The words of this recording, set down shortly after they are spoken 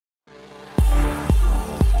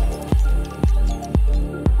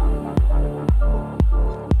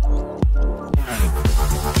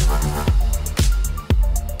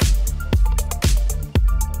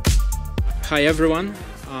Hi everyone,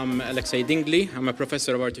 I'm Alexei Dingli. I'm a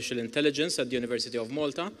professor of artificial intelligence at the University of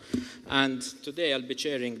Malta, and today I'll be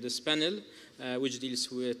chairing this panel which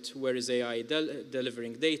deals with where is AI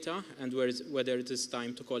delivering data and whether it is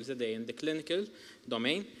time to call it a day in the clinical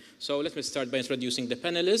domain. So let me start by introducing the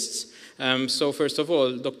panelists. So first of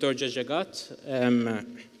all, Dr. Gege Gatt.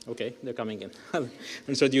 Okay, they're coming in. I'll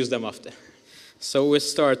introduce them after. So we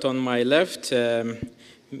start on my left, Dr.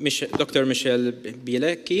 Michel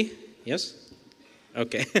Bielecki. Yes?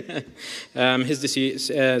 Okay. He's the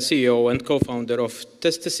CEO and co-founder of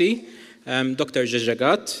Testasy. Dr. Gege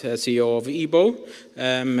Gatt, CEO of EBO.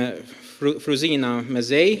 Fruzsina,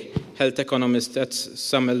 Mezei, health economist at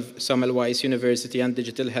Semmelweis University and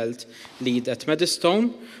digital health lead at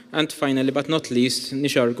Medistance. And finally, but not least,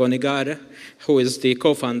 Nishargo Nigar, who is the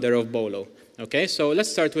co-founder of Bolo. Okay, so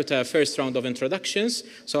let's start with a first round of introductions.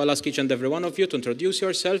 So I'll ask each and every one of you to introduce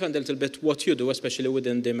yourself and a little bit what you do, especially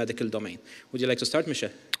within the medical domain. Would you like to start,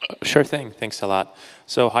 Michel? Sure thing. Thanks a lot.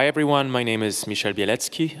 So hi, everyone. My name is Michel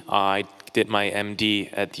Bielecki. I did my MD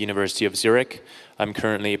at the University of Zurich. I'm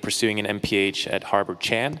currently pursuing an MPH at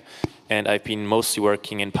Harvard-Chan. And I've been mostly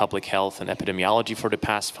working in public health and epidemiology for the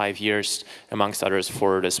past 5 years, amongst others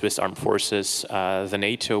for the Swiss Armed Forces, the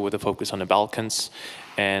NATO with a focus on the Balkans,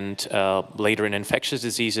 and later in infectious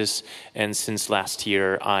diseases. And since last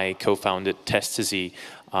year, I co-founded Testasy,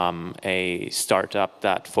 a startup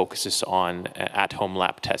that focuses on at-home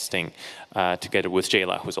lab testing, together with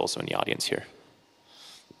Jayla, who's also in the audience here.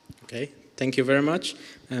 Okay, thank you very much.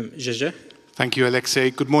 Gege? Thank you,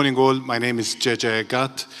 Alexei. Good morning, all. My name is Gege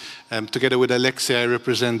Gatt. Together with Alexei, I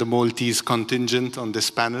represent the Maltese contingent on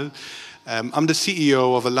this panel. I'm the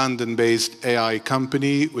CEO of a London-based AI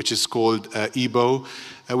company, which is called EBO.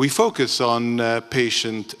 We focus on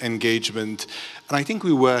patient engagement, and I think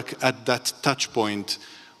we work at that touch point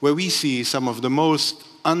where we see some of the most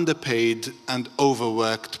underpaid and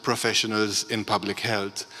overworked professionals in public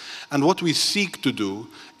health. And what we seek to do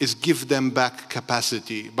is give them back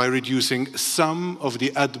capacity by reducing some of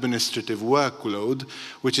the administrative workload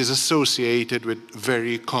which is associated with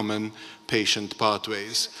very common patient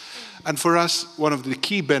pathways. And for us, one of the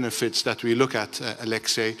key benefits that we look at,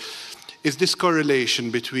 Alexei, is this correlation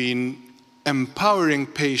between empowering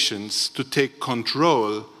patients to take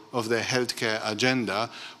control of their healthcare agenda,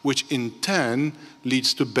 which in turn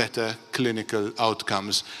leads to better clinical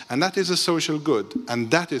outcomes. And that is a social good,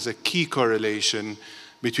 and that is a key correlation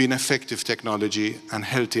between effective technology and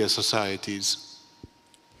healthier societies.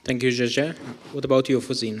 Thank you, Gege. What about you,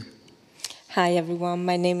 Fruzsina? Hi, everyone.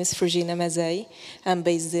 My name is Fruzsina Mezei. I'm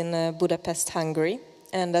based in Budapest, Hungary.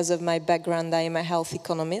 And as of my background, I am a health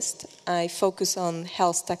economist. I focus on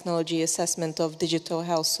health technology assessment of digital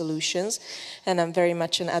health solutions. And I'm very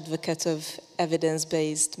much an advocate of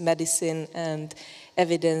evidence-based medicine and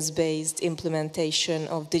evidence-based implementation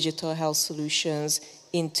of digital health solutions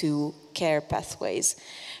into care pathways.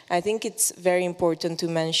 I think it's very important to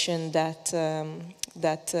mention that,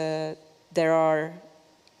 there are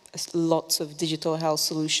lots of digital health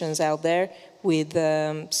solutions out there, with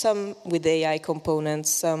some with AI components,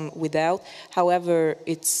 some without. However,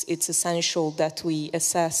 it's essential that we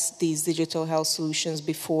assess these digital health solutions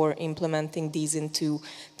before implementing these into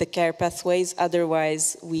the care pathways.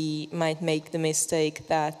 Otherwise, we might make the mistake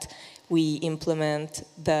that we implement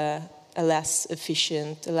a less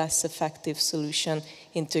efficient, a less effective solution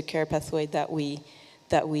into a care pathway that we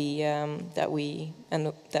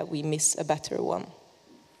miss a better one.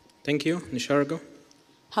 Thank you, Nishargo.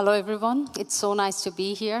 Hello, everyone. It's so nice to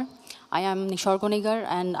be here. I am Nishargo Nigar,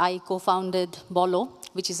 and I co-founded Bolo,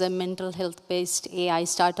 which is a mental health-based AI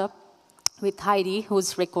startup with Heidi,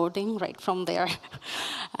 who's recording right from there.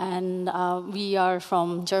 And we are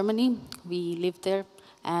from Germany. We live there.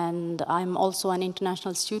 And I'm also an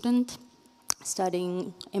international student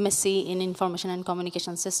studying MSc in Information and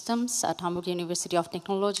Communication Systems at Hamburg University of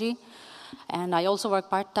Technology. And I also work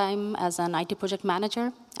part-time as an IT project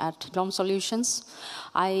manager at Dom Solutions.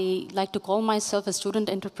 I like to call myself a student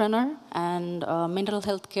entrepreneur, and mental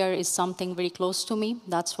health care is something very close to me.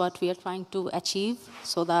 That's what we are trying to achieve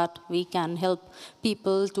so that we can help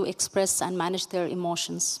people to express and manage their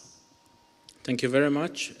emotions. Thank you very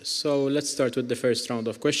much. So let's start with the first round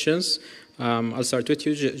of questions. I'll start with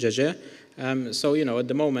you, Gege. So, you know, at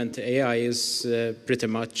the moment, AI is pretty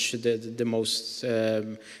much the most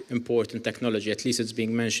important technology. At least it's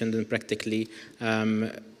being mentioned in practically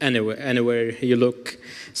anywhere you look.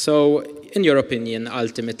 So, in your opinion,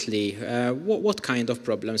 ultimately, what kind of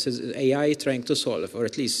problems is AI trying to solve, or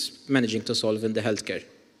at least managing to solve in the healthcare?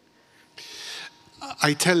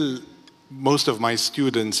 I tell most of my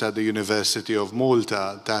students at the University of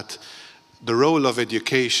Malta that the role of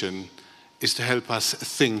education is to help us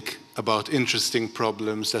think about interesting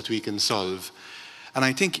problems that we can solve. And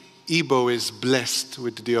I think EBO is blessed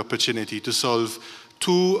with the opportunity to solve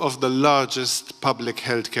two of the largest public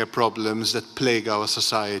healthcare problems that plague our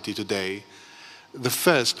society today. The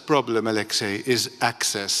first problem, Alexei, is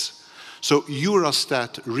access. So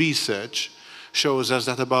Eurostat research shows us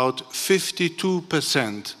that about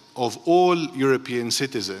 52% of all European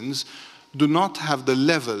citizens do not have the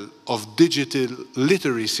level of digital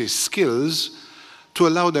literacy skills to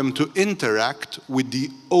allow them to interact with the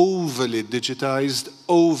overly digitized,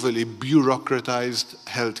 overly bureaucratized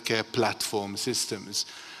healthcare platform systems.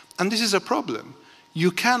 And this is a problem.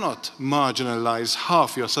 You cannot marginalize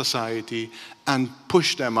half your society and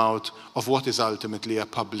push them out of what is ultimately a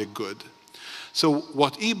public good. So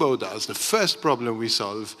what EBO does, the first problem we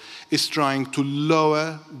solve, is trying to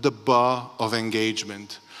lower the bar of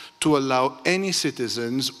engagement, to allow any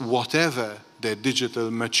citizens, whatever their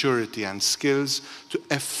digital maturity and skills, to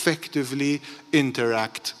effectively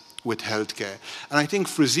interact with healthcare. And I think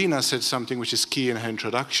Fruzsina said something which is key in her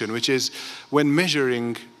introduction, which is when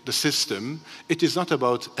measuring the system, it is not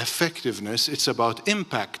about effectiveness, it's about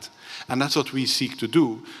impact. And that's what we seek to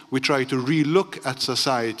do. We try to relook at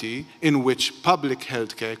society in which public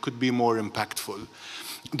healthcare could be more impactful.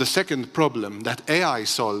 The second problem that AI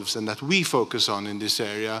solves and that we focus on in this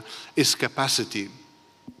area is capacity.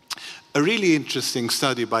 A really interesting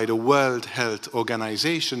study by the World Health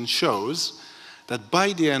Organization shows that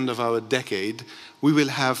by the end of our decade, we will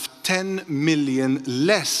have 10 million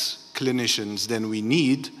less clinicians than we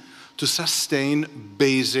need to sustain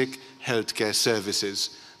basic healthcare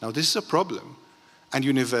services. Now, this is a problem, and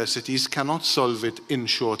universities cannot solve it in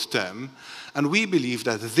short term. And we believe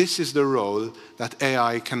that this is the role that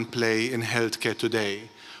AI can play in healthcare today.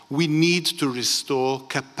 We need to restore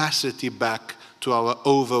capacity back to our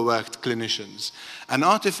overworked clinicians. And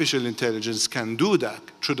artificial intelligence can do that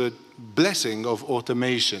through the blessing of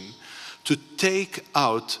automation to take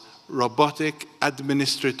out robotic,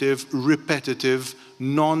 administrative, repetitive,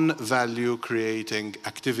 non-value creating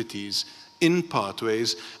activities in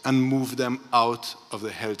pathways and move them out of the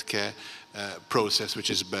healthcare process which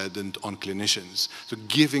is burdened on clinicians. So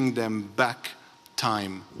giving them back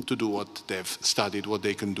time to do what they've studied, what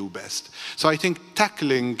they can do best. So I think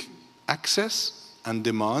tackling access and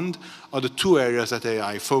demand are the two areas that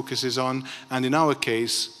AI focuses on, and in our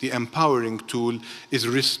case, the empowering tool is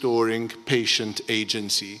restoring patient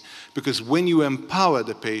agency. Because when you empower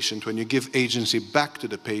the patient, when you give agency back to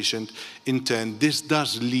the patient, in turn, this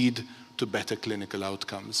does lead to better clinical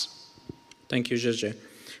outcomes. Thank you, Gege.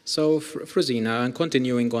 So, Fruzsina, and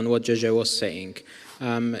continuing on what Gege was saying,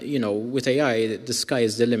 you know, with AI, the sky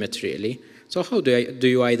is the limit, really. So how do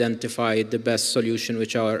you identify the best solution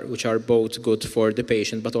which are both good for the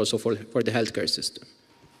patient but also for the healthcare system?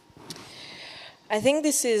 I think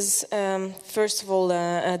this is, first of all,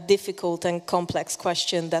 a difficult and complex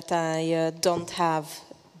question that I don't have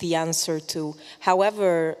the answer to.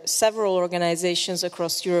 However, several organizations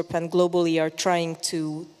across Europe and globally are trying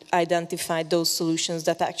to identify those solutions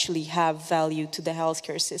that actually have value to the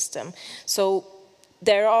healthcare system. So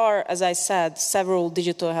there are, as I said, several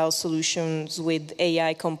digital health solutions with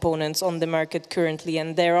AI components on the market currently,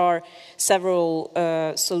 and there are several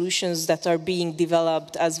solutions that are being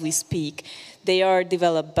developed as we speak. They are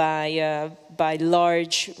developed by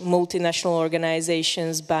large multinational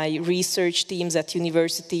organizations, by research teams at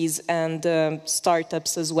universities and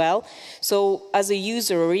startups as well. So as a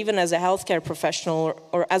user or even as a healthcare professional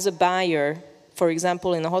or as a buyer, for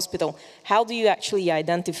example, in a hospital, how do you actually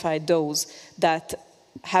identify those that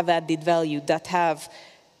have added value, that have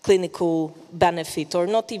clinical benefit, or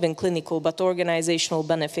not even clinical, but organizational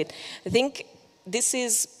benefit? I think this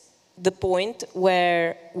is the point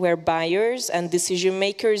where buyers and decision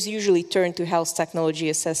makers usually turn to health technology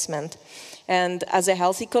assessment. And as a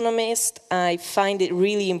health economist, I find it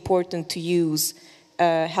really important to use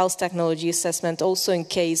health technology assessment also in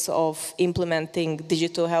case of implementing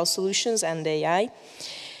digital health solutions and AI.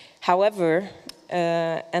 However,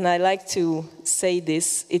 and I like to say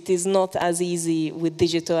this, it is not as easy with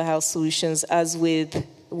digital health solutions as with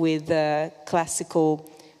classical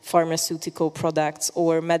pharmaceutical products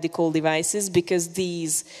or medical devices, because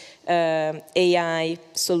these AI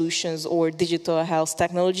solutions or digital health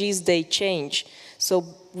technologies, they change. So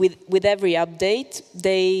with every update,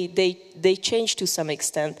 they change to some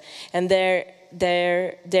extent, and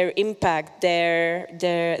their impact,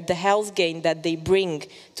 the health gain that they bring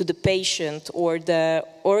to the patient or the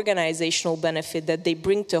organizational benefit that they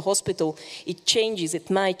bring to a hospital, it changes. It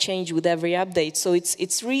might change with every update. So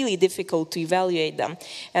it's really difficult to evaluate them.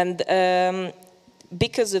 And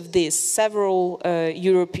because of this, several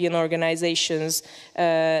European organizations,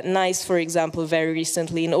 NICE, for example, very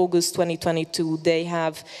recently, in August 2022, they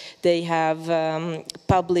have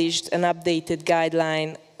published an updated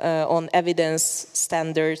guideline on evidence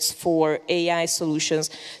standards for AI solutions.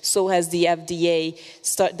 So has the FDA.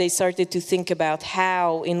 They started to think about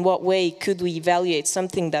how, in what way could we evaluate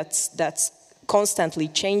something that's constantly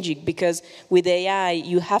changing, because with AI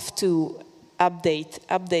you have to update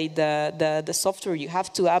the software, you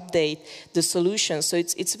have to update the solution. So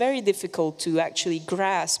it's very difficult to actually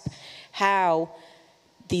grasp how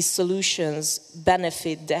these solutions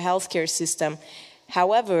benefit the healthcare system.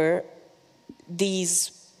 However,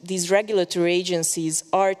 these regulatory agencies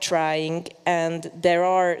are trying, and there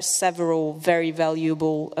are several very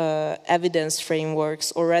valuable evidence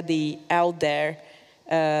frameworks already out there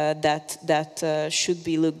that should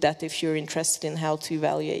be looked at if you're interested in how to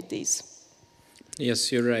evaluate these.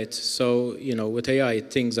 Yes, you're right. So, with AI,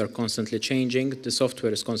 things are constantly changing. The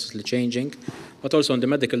software is constantly changing. But also in the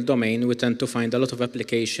medical domain, we tend to find a lot of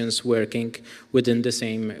applications working within the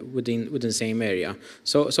same area.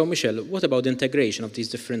 So Michel, what about the integration of these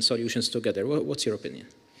different solutions together? What's your opinion?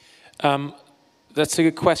 That's a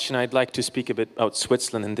good question. I'd like to speak a bit about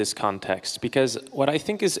Switzerland in this context, because what I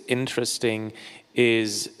think is interesting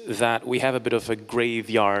is that we have a bit of a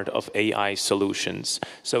graveyard of AI solutions.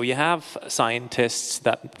 So you have scientists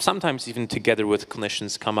that sometimes even together with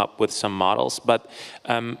clinicians come up with some models, but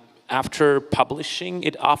after publishing,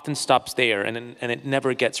 it often stops there and it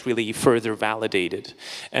never gets really further validated.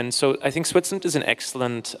 And so I think Switzerland is an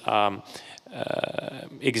excellent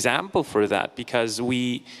example for that, because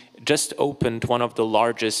we just opened one of the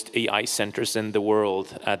largest AI centers in the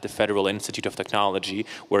world at the Federal Institute of Technology,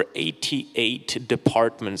 where 88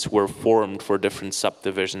 departments were formed for different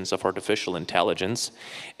subdivisions of artificial intelligence.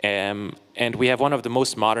 And we have one of the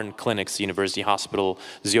most modern clinics, University Hospital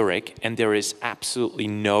Zurich, and there is absolutely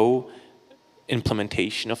no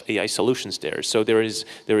implementation of AI solutions there. So there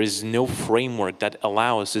is no framework that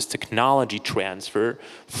allows this technology transfer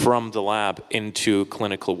from the lab into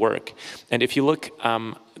clinical work. And if you look,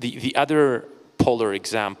 the other polar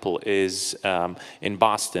example is in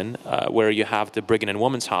Boston, where you have the Brigham and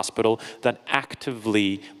Women's Hospital that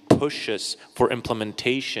actively pushes for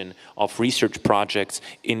implementation of research projects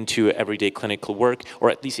into everyday clinical work, or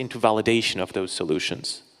at least into validation of those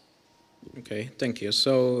solutions. Okay, thank you.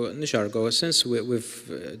 So, Nishargo, since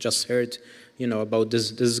we've just heard, about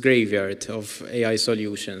this graveyard of AI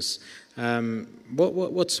solutions,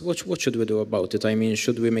 what should we do about it? I mean,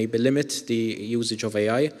 should we maybe limit the usage of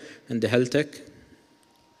AI in the health tech?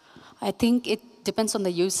 I think it depends on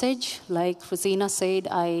the usage. Like Fruzsina said,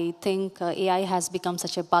 I think AI has become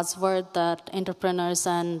such a buzzword that entrepreneurs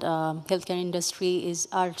and healthcare industry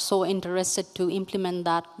are so interested to implement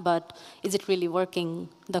that, but is it really working?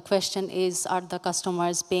 The question is, are the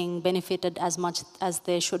customers being benefited as much as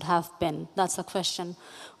they should have been? That's the question.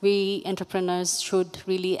 We entrepreneurs should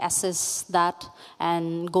really assess that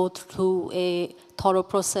and go through a thorough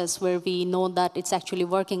process where we know that it's actually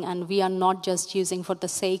working, and we are not just using for the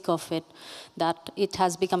sake of it, that it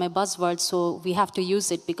has become a buzzword, so we have to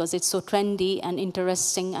use it because it's so trendy and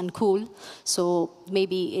interesting and cool. So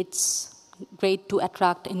maybe it's great to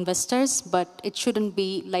attract investors, but it shouldn't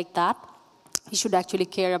be like that. We should actually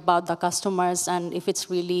care about the customers and if it's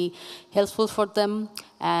really helpful for them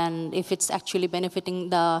and if it's actually benefiting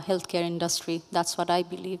the healthcare industry. That's what I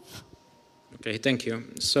believe. Okay, thank you.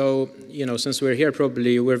 So, since we're here,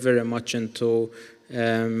 probably we're very much into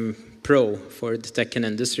pro for the tech and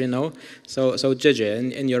industry now. So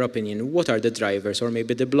Gege, in your opinion, what are the drivers or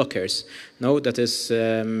maybe the blockers that is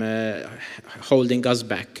holding us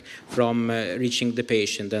back from reaching the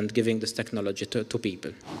patient and giving this technology to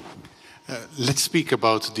people? Let's speak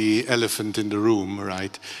about the elephant in the room,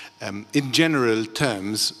 right? In general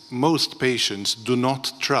terms, most patients do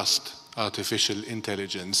not trust artificial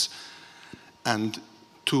intelligence. And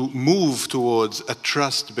to move towards a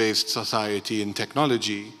trust-based society in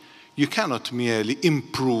technology, you cannot merely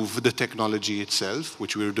improve the technology itself,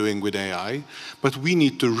 which we're doing with AI, but we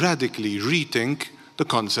need to radically rethink the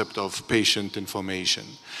concept of patient information.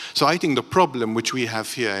 So I think the problem which we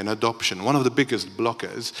have here in adoption, one of the biggest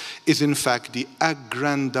blockers, is in fact the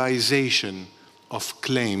aggrandization of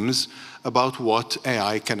claims about what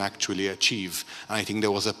AI can actually achieve. And I think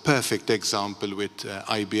there was a perfect example with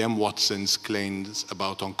IBM Watson's claims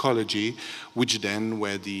about oncology, which then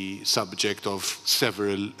were the subject of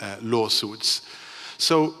several lawsuits.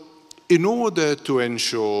 So in order to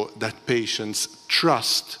ensure that patients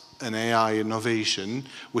trust an AI innovation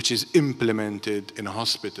which is implemented in a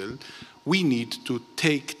hospital, we need to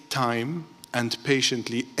take time and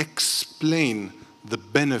patiently explain the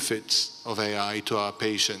benefits of AI to our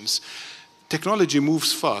patients. Technology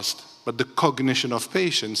moves fast, but the cognition of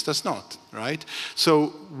patients does not, right? So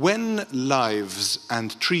when lives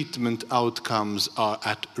and treatment outcomes are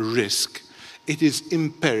at risk, it is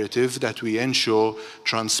imperative that we ensure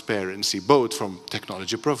transparency, both from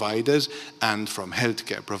technology providers and from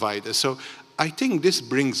healthcare providers. So I think this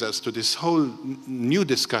brings us to this whole new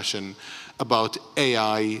discussion about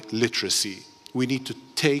AI literacy. We need to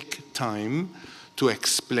take time to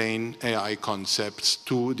explain AI concepts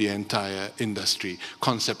to the entire industry.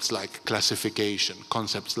 Concepts like classification,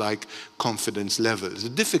 concepts like confidence levels,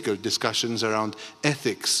 difficult discussions around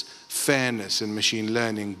ethics, fairness in machine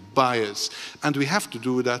learning, bias, and we have to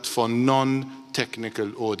do that for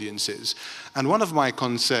non-technical audiences. And one of my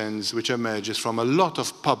concerns, which emerges from a lot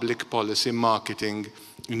of public policy marketing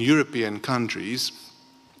in European countries,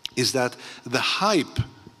 is that the hype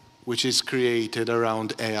which is created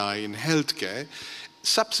around AI in healthcare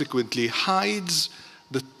subsequently hides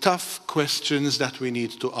the tough questions that we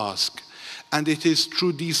need to ask. And it is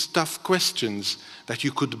through these tough questions that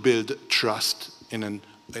you could build trust in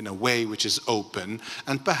a way which is open.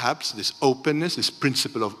 And perhaps this openness, this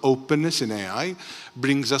principle of openness in AI,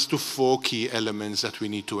 brings us to 4 key elements that we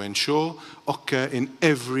need to ensure occur in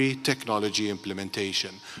every technology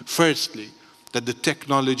implementation. Firstly, that the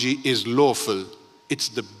technology is lawful. It's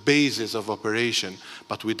the basis of operation.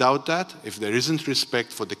 But without that, if there isn't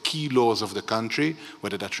respect for the key laws of the country,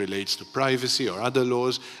 whether that relates to privacy or other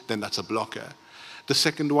laws, then that's a blocker. The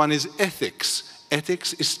second one is ethics.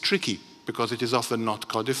 Ethics is tricky because it is often not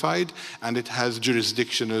codified and it has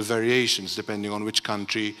jurisdictional variations depending on which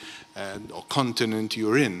country or continent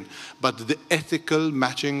you're in. But the ethical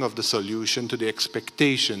matching of the solution to the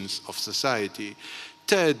expectations of society.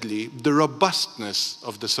 Thirdly, the robustness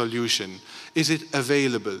of the solution. Is it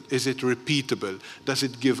available? Is it repeatable? Does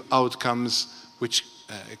it give outcomes which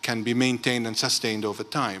can be maintained and sustained over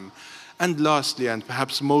time? And lastly, and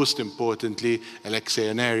perhaps most importantly, Alexei,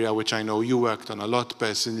 an area which I know you worked on a lot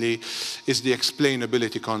personally, is the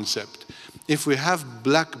explainability concept. If we have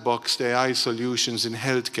black-boxed AI solutions in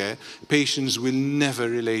healthcare, patients will never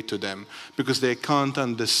relate to them because they can't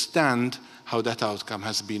understand how that outcome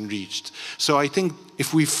has been reached. So I think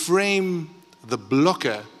if we frame the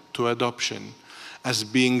blocker to adoption as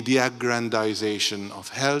being the aggrandization of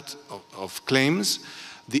health, of claims,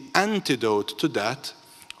 the antidote to that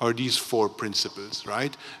are these 4 principles,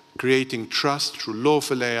 right? Creating trust through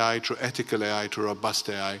lawful AI, through ethical AI, through robust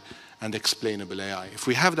AI, and explainable AI. If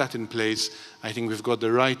we have that in place, I think we've got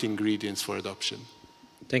the right ingredients for adoption.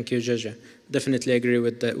 Thank you, Gege. Definitely agree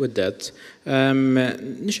with that.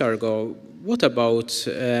 Nishargo, what about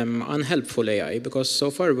unhelpful AI? Because so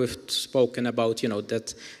far we've spoken about,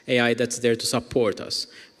 that AI that's there to support us.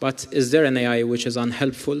 But is there an AI which is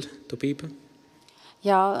unhelpful to people?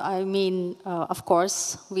 Yeah, I mean, of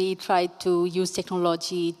course, we try to use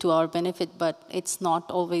technology to our benefit, but it's not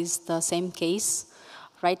always the same case.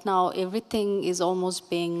 Right now, everything is almost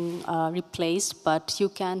being replaced, but you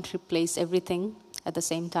can't replace everything at the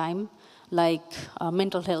same time. Like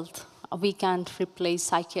mental health, we can't replace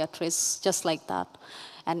psychiatrists just like that.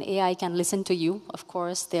 And AI can listen to you, of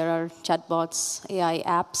course. There are chatbots, AI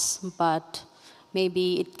apps, but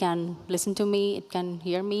maybe it can listen to me, it can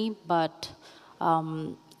hear me, but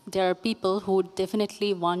there are people who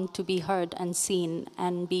definitely want to be heard and seen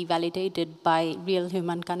and be validated by real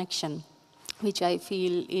human connection, which I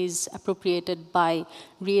feel is appropriated by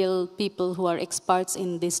real people who are experts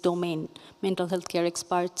in this domain, mental health care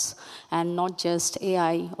experts, and not just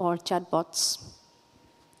AI or chatbots.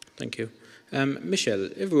 Thank you. Michel,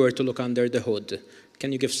 if we were to look under the hood,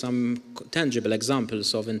 can you give some tangible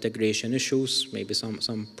examples of integration issues, maybe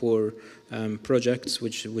some poor projects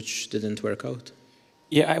which didn't work out?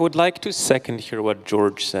 Yeah, I would like to second here what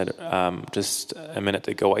George said just a minute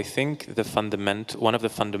ago. I think one of the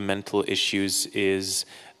fundamental issues is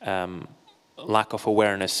lack of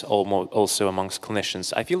awareness also amongst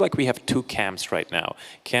clinicians. I feel like we have 2 camps right now.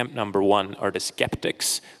 Camp number 1 are the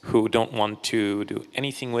skeptics who don't want to do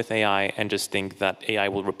anything with AI and just think that AI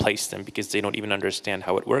will replace them because they don't even understand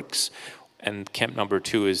how it works. And camp number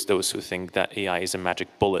 2 is those who think that AI is a magic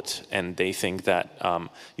bullet and they think that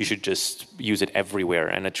you should just use it everywhere.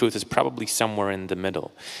 And the truth is probably somewhere in the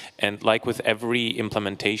middle. And like with every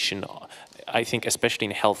implementation, I think especially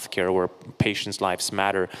in healthcare where patients' lives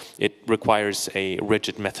matter, it requires a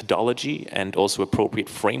rigid methodology and also appropriate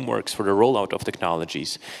frameworks for the rollout of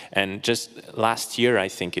technologies. And just last year, I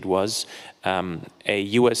think it was, a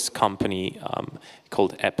US company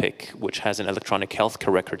called Epic, which has an electronic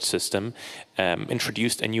healthcare record system,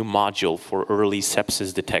 introduced a new module for early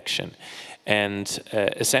sepsis detection. And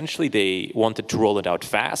essentially they wanted to roll it out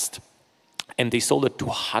fast, and they sold it to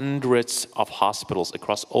hundreds of hospitals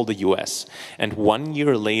across all the US. And 1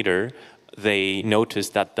 year later, they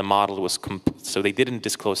noticed that the model was, so they didn't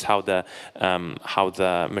disclose how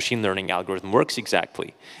the machine learning algorithm works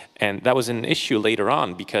exactly. And that was an issue later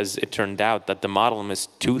on because it turned out that the model missed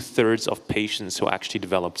 2/3 of patients who actually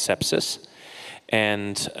developed sepsis.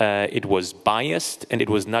 And it was biased, and it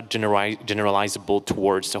was not generalizable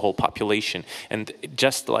towards the whole population. And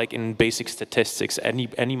just like in basic statistics,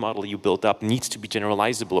 any model you build up needs to be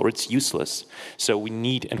generalizable or it's useless. So we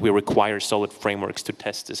need and we require solid frameworks to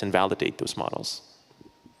test this and validate those models.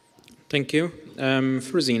 Thank you.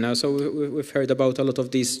 Fruzsina, so we've heard about a lot of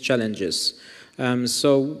these challenges. So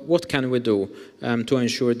what can we do to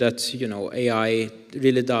ensure that, you know, AI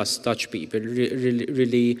really does touch people,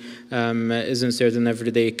 really is inserted in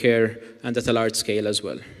everyday care and at a large scale as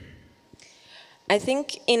well? I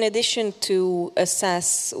think in addition to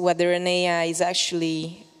assess whether an AI is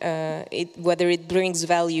actually, whether it brings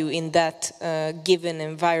value in that given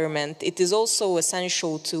environment, it is also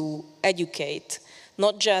essential to educate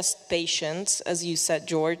not just patients, as you said,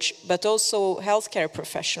 George, but also healthcare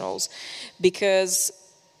professionals. Because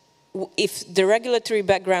if the regulatory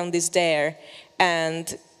background is there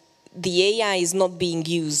and the AI is not being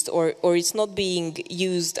used or it's not being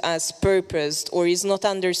used as purposed or is not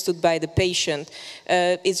understood by the patient,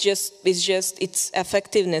 its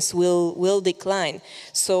effectiveness will decline.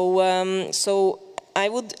 So I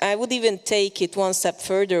would even take it one step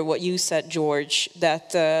further, what you said, George,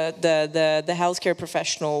 that the healthcare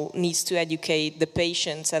professional needs to educate the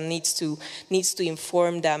patients and needs to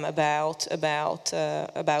inform them about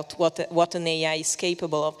what an AI is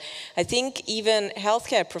capable of. I think even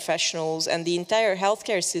healthcare professionals and the entire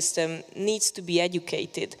healthcare system needs to be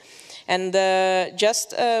educated. And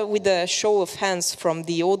just with a show of hands from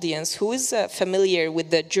the audience, who is familiar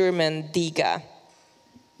with the German DIGA?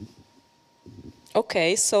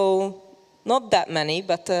 Okay, so not that many,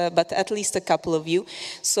 but at least a couple of you.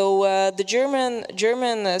 So the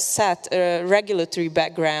German set a regulatory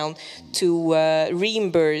background to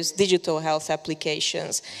reimburse digital health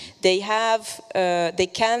applications. They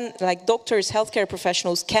can, like doctors, healthcare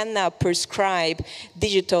professionals can now prescribe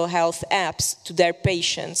digital health apps to their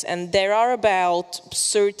patients. And there are about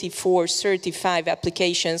 34, 35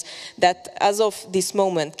 applications that, as of this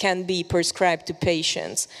moment, can be prescribed to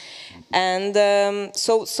patients. And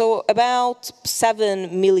so about 70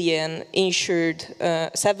 million insured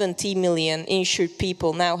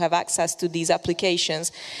people now have access to these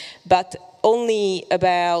applications, but only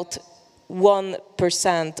about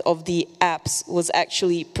 1% of the apps was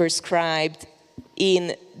actually prescribed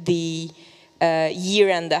in the year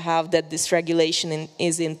and a half that this regulation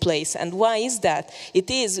is in place. And why is that?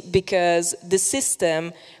 It is because the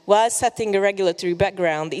system, while setting a regulatory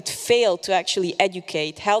background, it failed to actually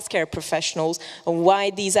educate healthcare professionals on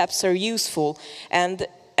why these apps are useful. And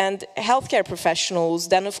healthcare professionals,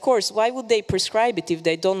 then of course, why would they prescribe it if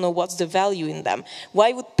they don't know what's the value in them?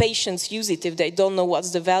 Why would patients use it if they don't know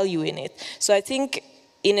what's the value in it? So I think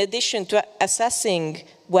in addition to assessing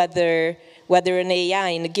whether an AI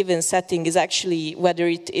in a given setting is actually, whether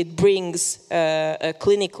it brings a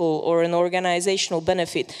clinical or an organizational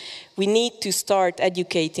benefit, we need to start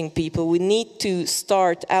educating people. We need to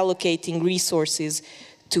start allocating resources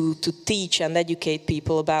to teach and educate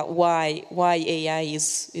people about why AI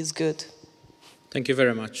is good. Thank you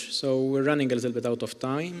very much. So we're running a little bit out of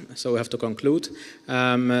time, so we have to conclude.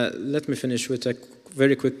 Let me finish with a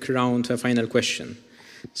very quick round, a final question.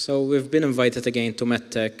 So we've been invited again to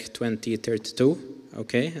MedTech 2032,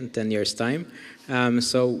 okay, in 10 years' time.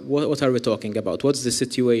 So what are we talking about? What's the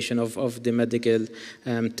situation of the medical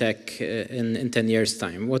tech in 10 years'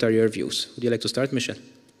 time? What are your views? Would you like to start, Michel?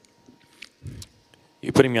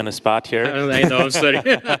 You're putting me on the spot here. I know, I'm sorry.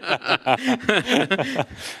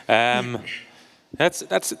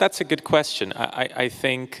 That's a good question. I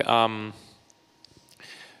think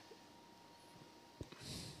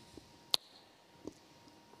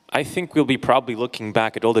I think we'll be probably looking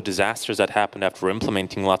back at all the disasters that happened after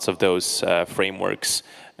implementing lots of those frameworks,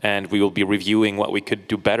 and we will be reviewing what we could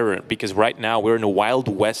do better, because right now we're in a wild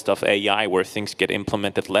west of AI where things get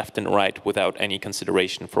implemented left and right without any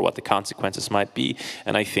consideration for what the consequences might be.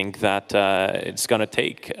 And I think that it's going to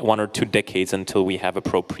take 1 or 2 decades until we have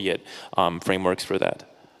appropriate frameworks for that.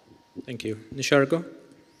 Thank you. Nishargo?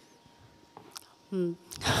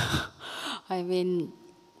 I mean,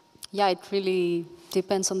 yeah, it really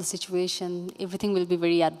depends on the situation. Everything will be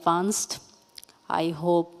very advanced. I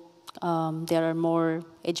hope there are more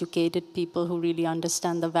educated people who really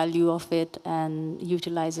understand the value of it and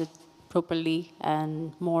utilize it properly,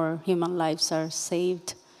 and more human lives are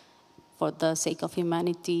saved for the sake of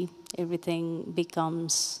humanity. Everything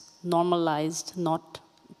becomes normalized.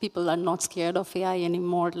 People are not scared of AI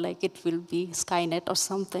anymore, like it will be Skynet or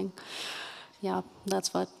something. Yeah,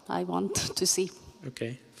 that's what I want to see.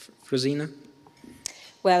 Okay. Fruzsina?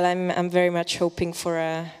 Well, I'm very much hoping for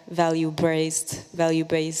a value-based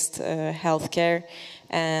healthcare,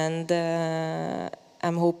 and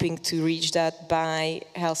I'm hoping to reach that by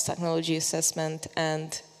health technology assessment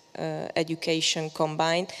and education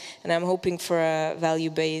combined. And I'm hoping for a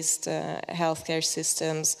value-based healthcare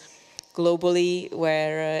systems globally,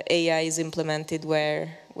 where AI is implemented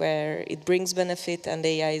where it brings benefit, and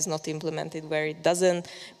AI is not implemented where it doesn't,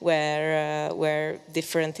 where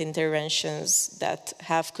different interventions that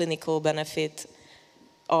have clinical benefit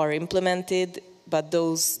are implemented, but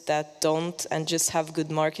those that don't and just have good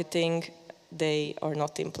marketing, they are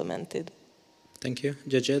not implemented. Thank you.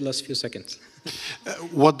 Gege, last few seconds.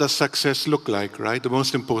 What does success look like, right? The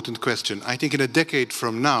most important question. I think in a decade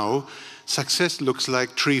from now, success looks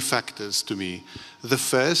like 3 factors to me. The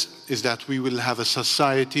first is that we will have a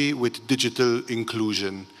society with digital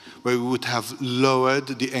inclusion, where we would have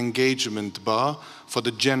lowered the engagement bar for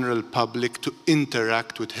the general public to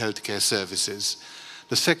interact with healthcare services.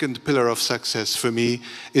 The second pillar of success for me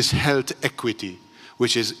is health equity,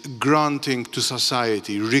 which is granting to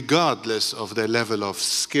society, regardless of their level of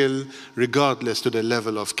skill, regardless to their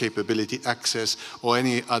level of capability, access, or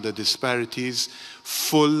any other disparities,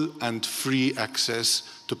 full and free access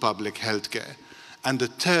to public healthcare. And the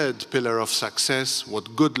third pillar of success,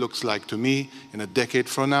 what good looks like to me in a decade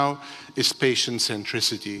from now, is patient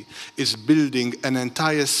centricity, is building an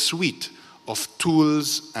entire suite of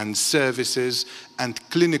tools and services and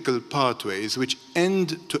clinical pathways which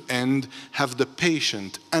end-to-end have the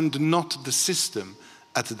patient and not the system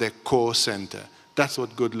at their core center. That's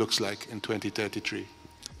what good looks like in 2033.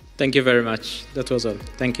 Thank you very much. That was all.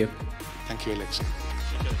 Thank you. Thank you, Alexei.